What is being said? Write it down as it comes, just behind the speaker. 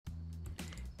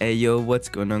Hey yo, what's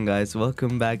going on guys?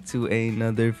 Welcome back to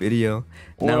another video.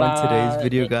 Now in today's Hola,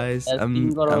 video guys, el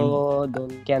símbolo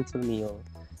don't cancel me.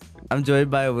 I'm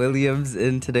joined by Williams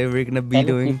and today we're gonna be Hello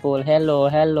doing people, hello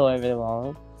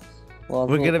everyone.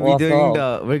 we're gonna be doing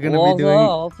the we're gonna be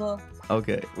doing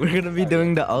okay, we're gonna be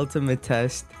doing the ultimate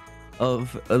test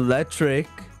of electric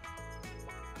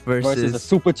versus a versus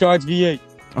supercharged V8.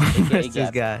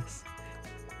 versus gas.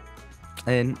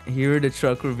 And here are the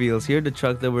truck reveals. Here are the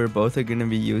truck that we're both are gonna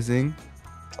be using.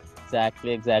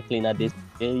 Exactly. Not this.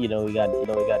 We got a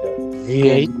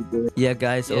V8. Yeah,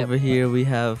 guys, Yep. over here we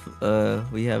have The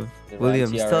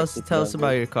Williams. Ram TRX Tell us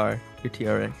about your car, your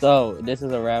TRX. So this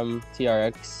is a Ram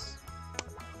TRX,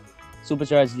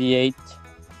 supercharged V8,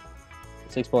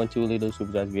 6.2 liter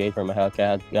supercharged V8 from a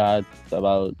Hellcat. Got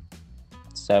about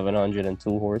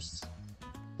 702 horse,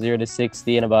 0 to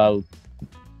 60 in about,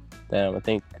 I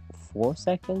think 4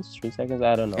 seconds, 3 seconds.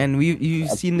 I don't know. And you've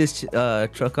seen this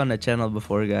truck on the channel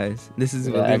before, guys. This is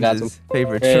Yeah, I got Williams'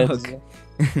 favorite truck.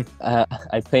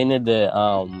 I painted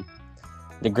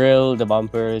the grill, the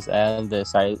bumpers, and the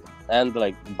side and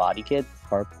the body kit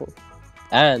purple,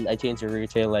 and I changed the rear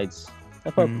tail lights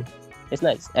to purple. It's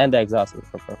nice, and the exhaust is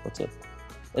for purple too.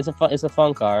 It's a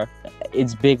fun car.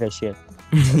 It's big as shit.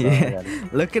 Yeah,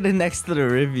 look at it next to the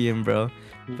Rivian, bro.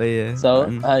 But yeah. So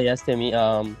yes, Timmy.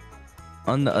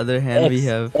 On the other hand, we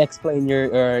have explain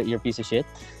your piece of shit.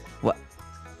 What?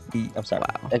 I'm sorry.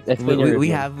 Wow. We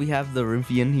have the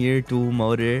Rivian here, dual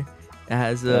motor. It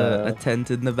has a tent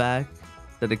in the back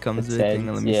that it comes with. Let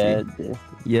me see.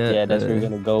 Yeah, that's where we're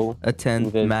gonna go. A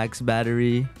 10 max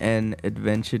battery and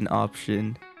invention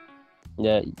option.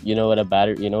 Yeah, you know what a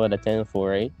 10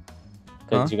 for, right?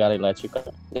 Because you got electric car.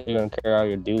 You're gonna carry all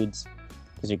your dudes.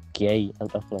 Because you're gay. I'm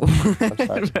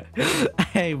sorry.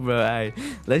 Hey, bro. Alright.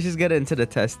 Let's just get into the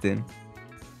testing.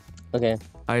 Okay.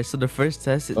 Alright, so the first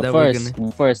test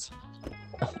First,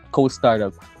 cold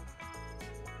startup.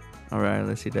 Alright,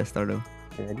 let's see that startup.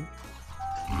 You ready?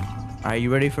 Are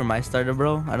you ready for my startup,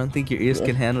 bro? I don't think your ears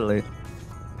can handle it.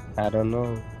 I don't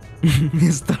know.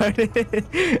 It started.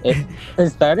 It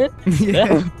started?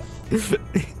 Yeah.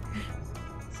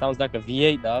 Sounds like a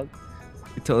V8, dog.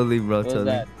 Totally, bro.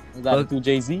 Totally. Is that a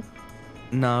 2JZ?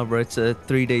 No, bro. It's a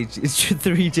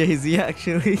 3JZ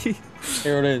actually.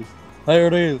 Here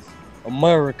it is.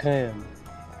 American.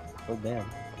 Oh damn.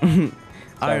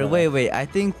 Alright, wait. I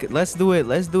think let's do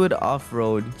it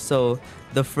off-road. So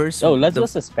the first. Oh, let's do a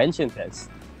suspension test.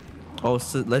 Oh,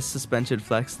 so let's suspension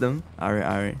flex them.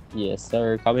 Alright. Yes,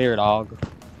 sir. Come here, dog.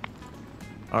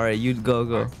 Alright, you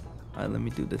go. Alright, let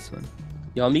me do this one.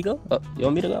 You want me to go? Oh, you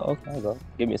want me to go? Okay, I'll go.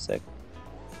 Give me a sec.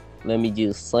 Let me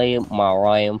just say my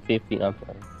Ram 15. I'm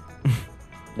sorry.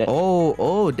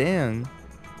 Oh, damn.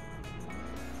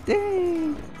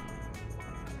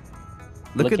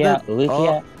 Look at that. Look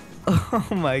at. Oh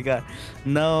my god.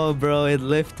 No, bro, it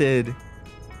lifted.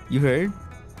 You heard?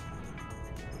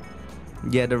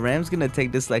 Yeah, the Ram's gonna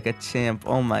take this like a champ.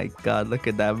 Oh my god, look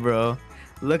at that, bro.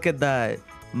 Look at that.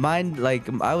 Mine,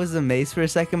 I was amazed for a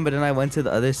second, but then I went to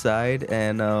the other side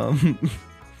and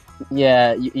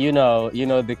Yeah, you know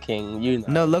the king. You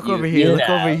know. No, look over here. Look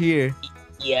over here.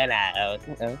 You know.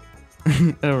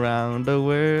 Around the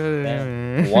world.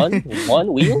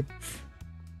 One wheel.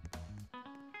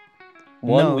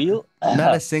 One wheel.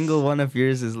 Not a single one of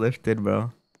yours is lifted,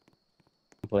 bro.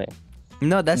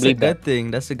 No, that's a good thing.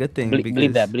 That's a good thing.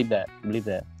 Believe that.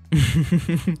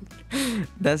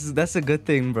 That's a good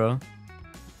thing, bro.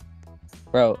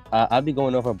 Bro, I'll be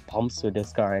going over bumps with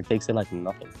this car. It takes it like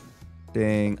nothing.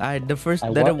 Dang.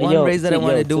 One race that I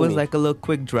want to do is like a little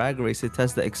quick drag race to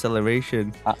test the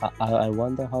acceleration. I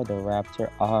wonder how the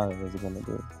Raptor R is gonna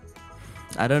do.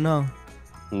 I don't know.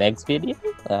 Next video?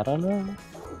 I don't know.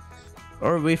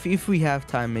 Or if we have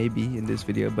time, maybe in this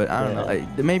video, but I don't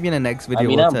know. Maybe in the next video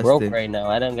we'll I'm test broke it. right now.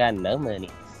 I don't got no money.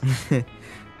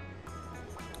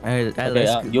 Alright,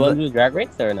 you want to do drag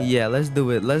race or no? Yeah, let's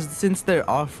do it. Since they're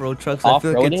off-road trucks,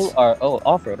 off-roading or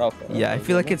off-road. Yeah, I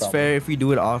feel like it's fair if we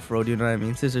do it off-road. You know what I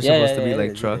mean? Since they're supposed to be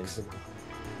like trucks.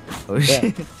 Oh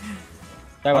shit!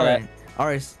 Alright,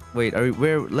 wait.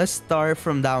 Let's start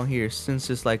from down here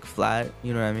since it's like flat.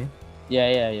 You know what I mean? Yeah.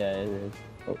 It is.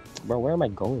 Oh, bro, where am I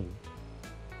going?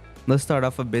 Let's start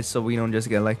off a bit so we don't just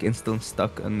get like instant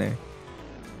stuck in there.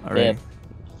 Alright.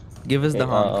 Give us the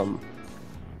honk.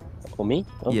 For me?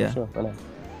 Oh, yeah. Sure. Why not?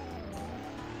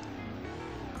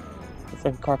 If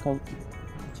a car comes,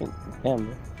 damn.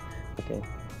 Bro. Okay.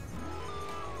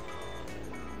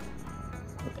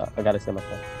 I gotta say my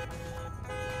phone.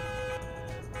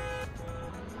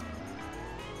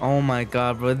 Oh my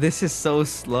god, bro, this is so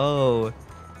slow.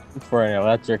 For an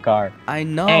electric car. I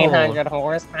know. 800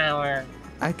 horsepower.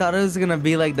 I thought it was gonna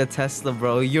be like the Tesla,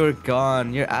 bro. You're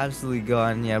gone. You're absolutely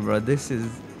gone. Yeah, bro. This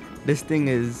thing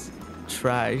is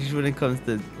trash when it comes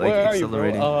to like Where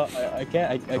accelerating. Are you, bro? I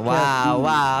can't. I Wow, can't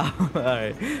wow.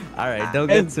 All right. Don't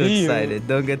get too excited.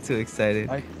 Don't get too excited.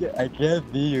 I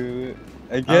can't be you.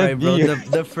 I can't All right, bro. be you.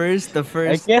 The first. I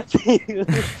can't be you.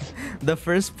 The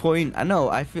first point. I know.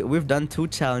 I feel we've done 2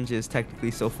 challenges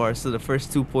technically so far. So the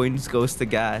first 2 points goes to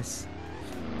gas.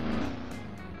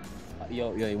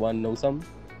 Yo, you wanna know something?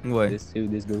 What?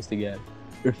 This goes together.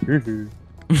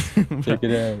 Check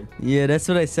it out. Yeah, that's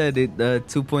what I said.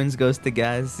 2 points goes to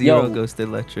gas, 0 goes to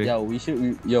electric.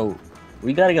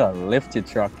 We gotta get a lifted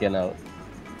truck, you know.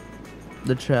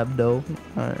 The trap though.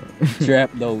 Alright.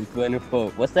 Trap though, 24.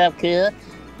 What's up, kid?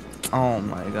 Oh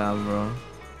my god, bro.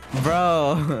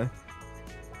 Bro.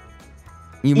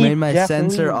 You made my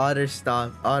sensor auto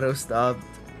stop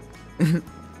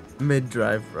mid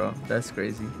drive, bro. That's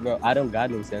crazy. Bro, I don't got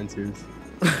no sensors.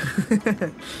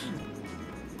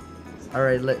 All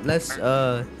right, let's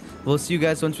we'll see you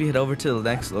guys once we head over to the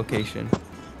next location.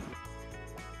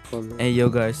 Hey yo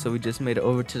guys, so we just made it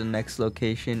over to the next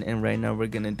location, and right now we're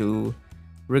gonna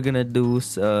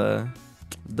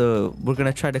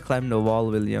try to climb the wall,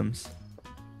 Williams.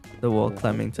 The wall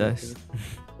climbing test.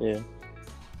 Yeah.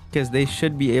 Because they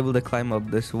should be able to climb up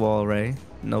this wall, right?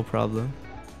 No problem.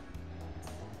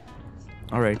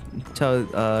 Alright,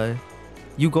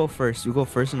 you go first. You go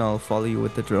first and I'll follow you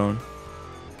with the drone.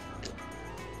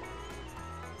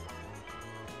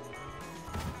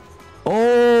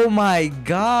 Oh my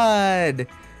god!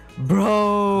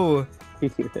 Bro!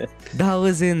 That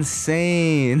was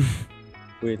insane.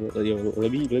 Wait, let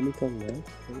me come back.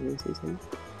 Let me say something.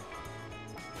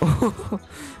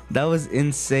 That was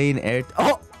insane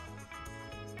Oh!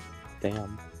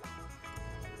 Damn.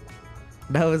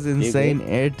 That was insane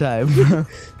airtime.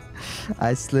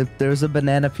 I slipped. There was a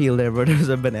banana peel there, bro. There was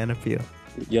a banana peel.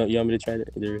 You want me to try the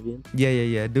Rivian?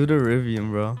 Yeah. Do the Rivian,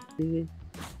 bro.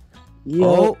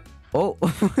 Yo. Oh.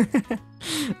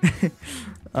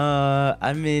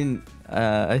 I mean,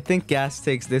 I think gas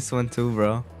takes this one too,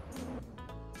 bro.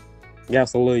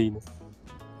 Gasoline.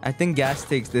 I think gas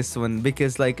takes this one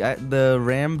because like the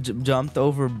Ram jumped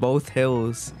over both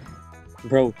hills.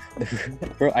 Bro,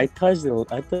 I touched the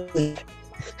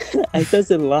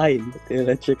line, the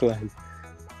electric line.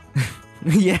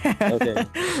 Yeah.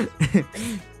 Okay.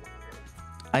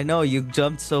 I know you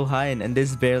jumped so high and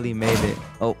this barely made it.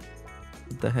 Oh,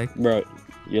 what the heck? Bro,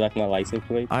 you like my license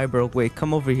plate? Alright, bro. Wait,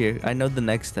 come over here. I know the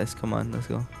next test. Come on, let's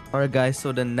go. Alright, guys.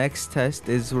 So the next test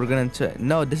is we're gonna try.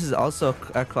 No, this is also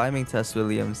a climbing test,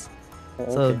 Williams.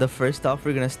 Okay. So the first off,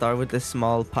 we're gonna start with this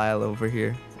small pile over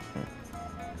here.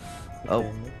 Oh,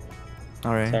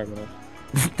 all right. Sorry, bro.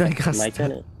 I got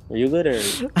stuck. Are you good or?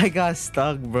 I got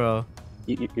stuck, bro.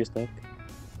 You're stuck.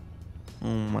 Oh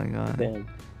my god. Damn.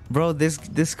 Bro,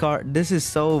 this car, this is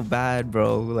so bad,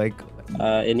 bro. Like.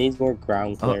 It needs more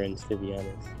ground clearance, to be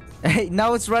honest. Hey,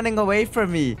 now it's running away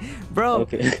from me, bro.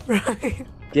 Okay.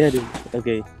 Get it.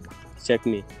 Okay. Check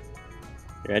me.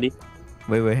 Ready?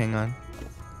 Wait, hang on.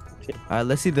 Okay. Alright,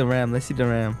 let's see the Ram.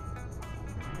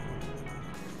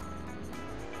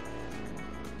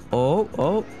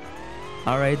 Oh.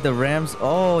 Alright, the Rams.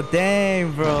 Oh,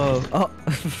 dang, bro. Oh.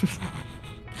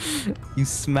 You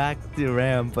smacked the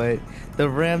Ram, but the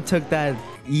Ram took that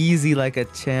easy like a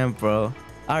champ, bro.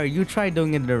 Alright, you try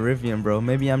doing it in the Rivian, bro.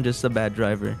 Maybe I'm just a bad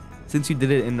driver since you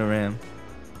did it in the Ram.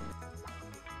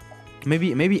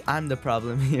 Maybe I'm the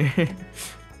problem here.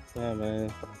 Yeah,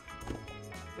 man.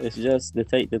 It's just the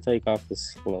takeoff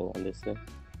is slow on this stuff.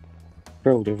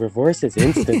 Bro, the reverse is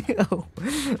instant.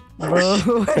 Bro.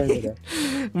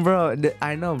 Bro,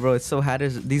 I know, bro. It's so hard.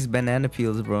 These banana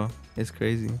peels, bro. It's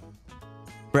crazy.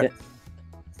 Bro.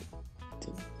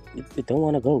 It don't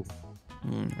want to go. Oh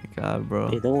my god,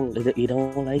 bro. You don't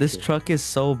like this truck is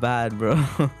so bad, bro.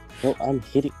 Bro, I'm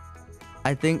hitting.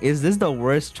 I think, is this the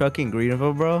worst truck in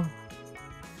Greenville, bro?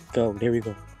 Go, there we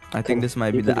go. I think this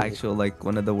might be the actual, like,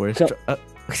 one of the worst.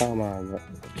 Come on, bro.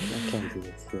 I can't do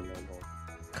this no more.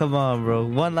 Come on, bro.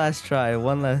 One last try.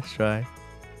 Okay,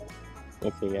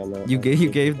 yeah, no. You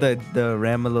gave the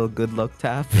Ram a little good luck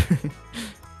tap.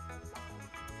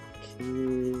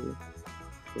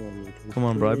 Come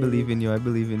on, bro. I believe in you.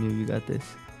 You got this.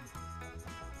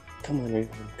 Come on, Raven.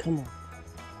 Come on.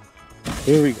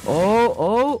 Here we go.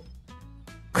 Oh.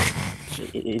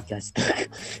 It got stuck.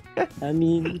 I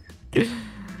mean.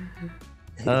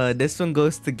 This one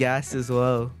goes to gas as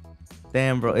well.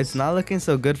 Damn, bro. It's not looking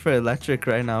so good for electric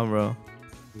right now, bro.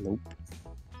 Nope.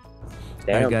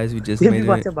 Alright, guys. We just made it.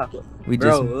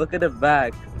 Bro, look at the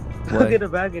back. What? Look at the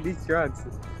back of these trucks.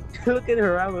 look at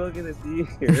her. I'm looking at you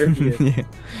here. Yeah.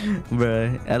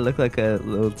 Bro, I look like a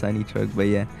little tiny truck, but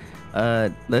yeah.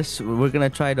 We're gonna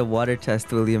try the water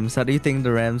test, Williams. How do you think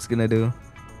the Ram's gonna do?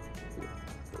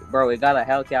 Bro, it got a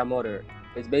Hellcat motor.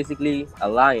 It's basically a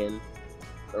lion.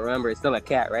 But remember, it's still a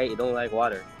cat, right? It don't like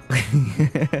water.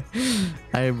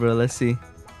 Alright, bro, let's see.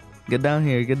 Get down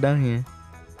here, get down here.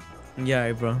 Yeah,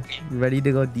 alright, bro. You ready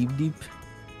to go deep?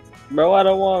 Bro, I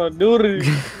don't want to do this.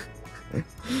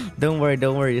 Don't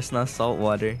worry. It's not salt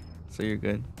water, so you're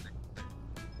good.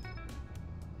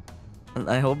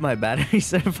 I hope my battery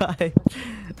survive.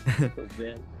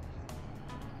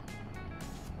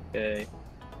 Okay.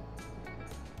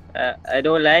 I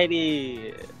don't like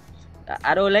it.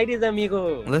 I don't like this,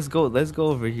 amigo. Let's go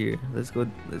over here. Let's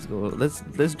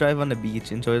drive on the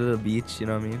beach. Enjoy the beach. You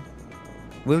know what I mean?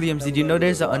 Williams, did you know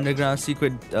there's an underground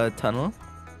secret tunnel?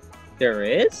 There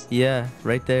is? Yeah,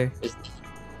 right there.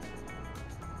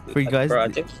 For you guys,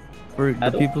 for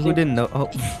the people who didn't know,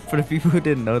 for the people who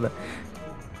didn't know that.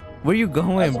 Where you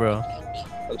going, bro?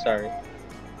 I'm sorry.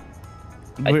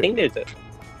 I think there's a.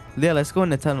 Yeah, let's go in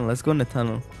the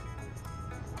tunnel.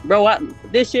 Bro, what?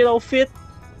 This shit don't fit.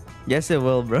 Yes, it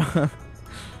will, bro.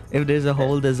 If there's a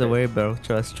hole, there's a way, bro.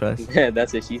 Trust. Yeah,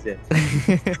 that's what she said.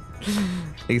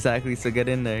 Exactly. So get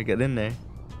in there.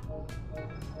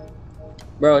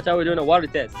 Bro, I thought we were doing a water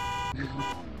test.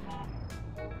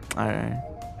 Alright.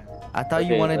 I thought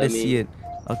you wanted to see it.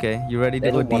 Okay, you ready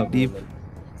to go deep?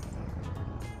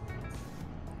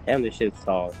 Damn, this shit's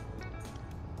tall.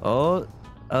 Oh,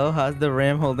 how's the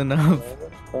Ram holding up?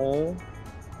 Oh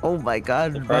my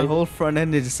god, my whole front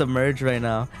end is submerged right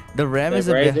now. The Ram is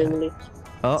a bit...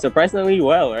 Surprisingly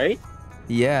well, right?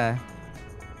 Yeah.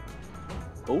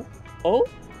 Oh.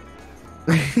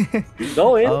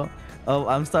 Go in. Oh,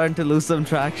 I'm starting to lose some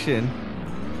traction.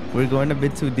 We're going a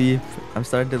bit too deep. I'm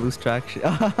starting to lose traction.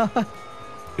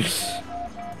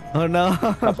 Oh no.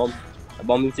 I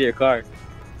bumped into your car.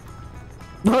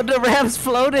 Oh, the Ram's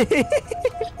floating.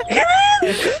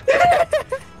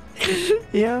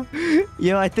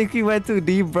 Yo, I think we went too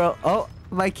deep, bro. Oh,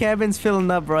 my cabin's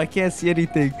filling up, bro. I can't see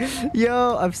anything.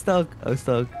 Yo, I'm stuck.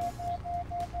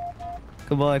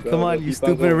 Come on, you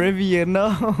stupid Rivian.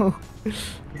 No.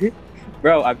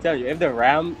 Bro, I'm telling you, if the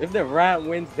Ram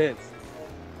wins this.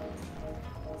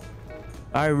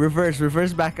 Alright,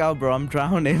 reverse back out, bro. I'm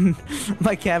drowning.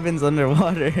 My cabin's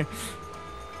underwater.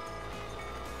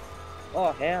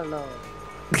 Oh hell no.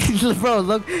 Bro,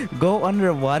 look, go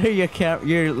underwater.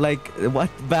 You're like, what?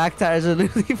 Back tires are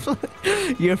literally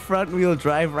your front wheel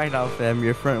drive right now, fam.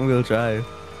 Your front wheel drive.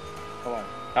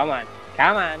 Come on.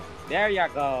 There you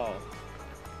go.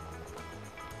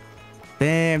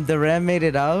 Damn, the Ram made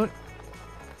it out.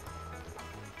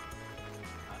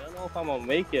 I don't know if I'm gonna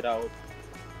make it out.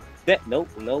 Nope,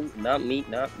 not me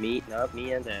and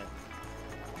that.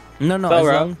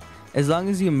 No, as long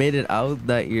as you made it out,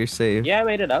 that you're safe. Yeah, I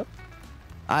made it out.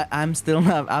 I'm still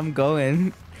not. I'm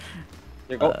going.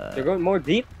 You're going more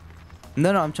deep?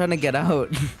 No, I'm trying to get out.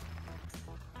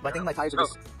 But I think my tires are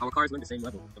just... Our cars are on the same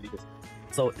level.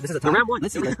 So this is a time.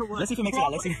 Let's see if he makes it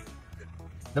out. Let's see.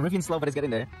 The Rivian's slow, but it's getting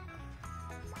there.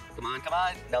 Come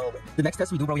on. No. The next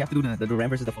test we do, bro, we have to do the Ram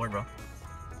versus the Ford, bro.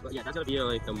 But yeah, that's gonna be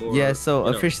like the more... Yeah, so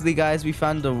officially, guys, we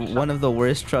found one of the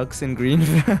worst trucks in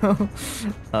Greenville.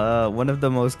 One of the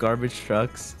most garbage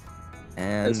trucks.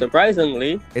 And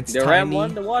surprisingly, it's the Ram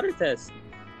won the water test.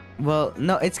 Well,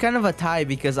 no, it's kind of a tie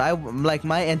because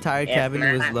my entire cabin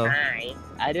was low.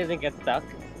 I didn't get stuck.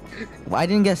 Well, I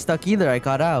didn't get stuck either. I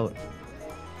got out.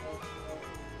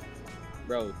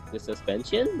 Bro, the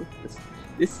suspension?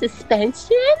 The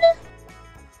suspension?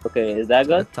 Okay, is that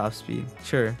good? Top speed.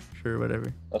 Sure,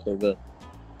 whatever. Okay, good.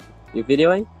 You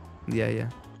videoing? Yeah.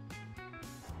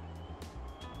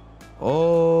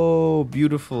 Oh,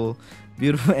 beautiful.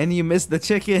 And you missed the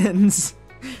chickens.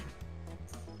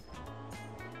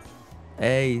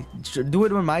 Hey, do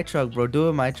it with my truck, bro. Do it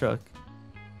with my truck.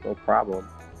 No problem.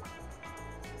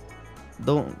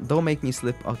 Don't make me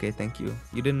slip. Okay, thank you.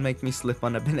 You didn't make me slip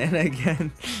on a banana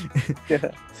again.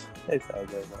 It's all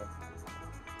good, man.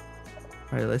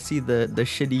 Alright, let's see the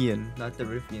Shidian, not the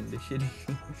Rivian, the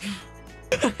Shidian.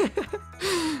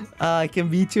 I can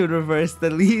beat you in reverse. The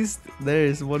least.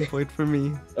 There's 1 point for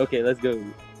me. Okay, let's go.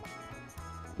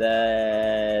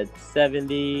 That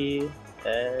 70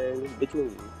 and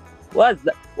between. What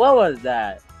was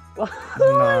that? Nah,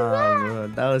 bro,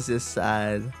 that was just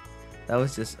sad. That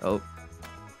was just oh,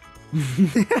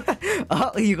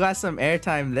 you got some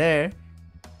airtime there.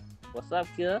 What's up,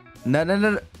 kid?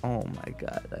 No. Oh my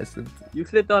god, you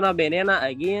slipped on a banana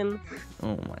again.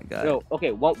 Oh my god. Yo,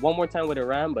 okay, one more time with the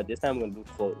Ram, but this time I'm gonna do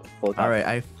full time. All right,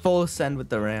 I full send with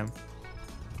the Ram.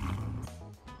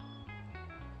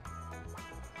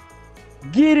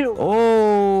 Get him!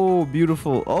 Oh,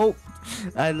 beautiful. Oh,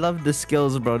 I love the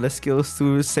skills, bro. The skills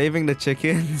to saving the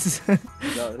chickens.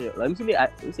 No, here, let me see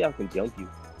how I can jump you.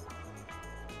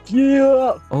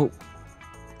 Yeah! Oh.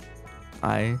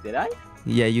 Did I?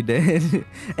 Yeah, you did.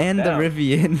 And Damn. the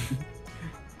Rivian.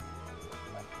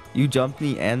 You jumped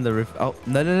me and the Oh,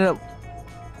 no, no, no.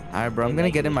 Alright, bro. I'm gonna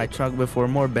get in my truck before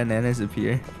more bananas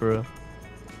appear. For real.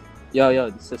 Yo,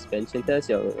 the suspension test.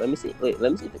 Yo, let me see. Wait,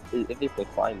 let me see if they can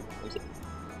climb. Let me see.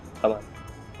 Come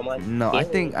on. No, I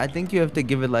think you have to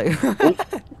give it like.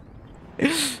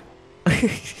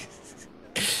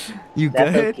 You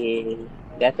That's good? okay.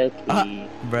 That's okay.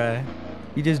 Bruh,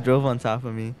 you just drove on top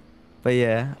of me. But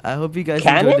yeah, I hope you guys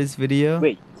Can enjoyed it? this video.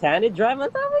 Wait, can it drive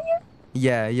on top of you?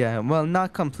 Yeah. Well,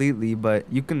 not completely, but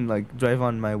you can like drive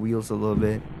on my wheels a little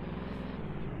bit.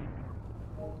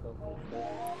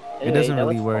 Anyway, it doesn't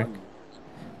really work. Fun.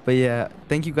 But yeah,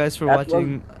 thank you guys for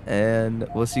watching, and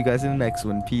we'll see you guys in the next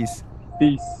one. Peace.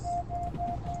 Peace.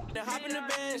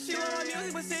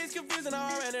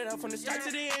 From the start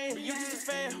to the end, you just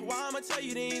a fan. Why I'ma tell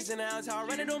you the ins and outs, how I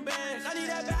run it on bands. I need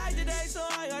that bag today, so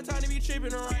I ain't got time to be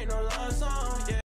tripping or writing no love song. Yeah.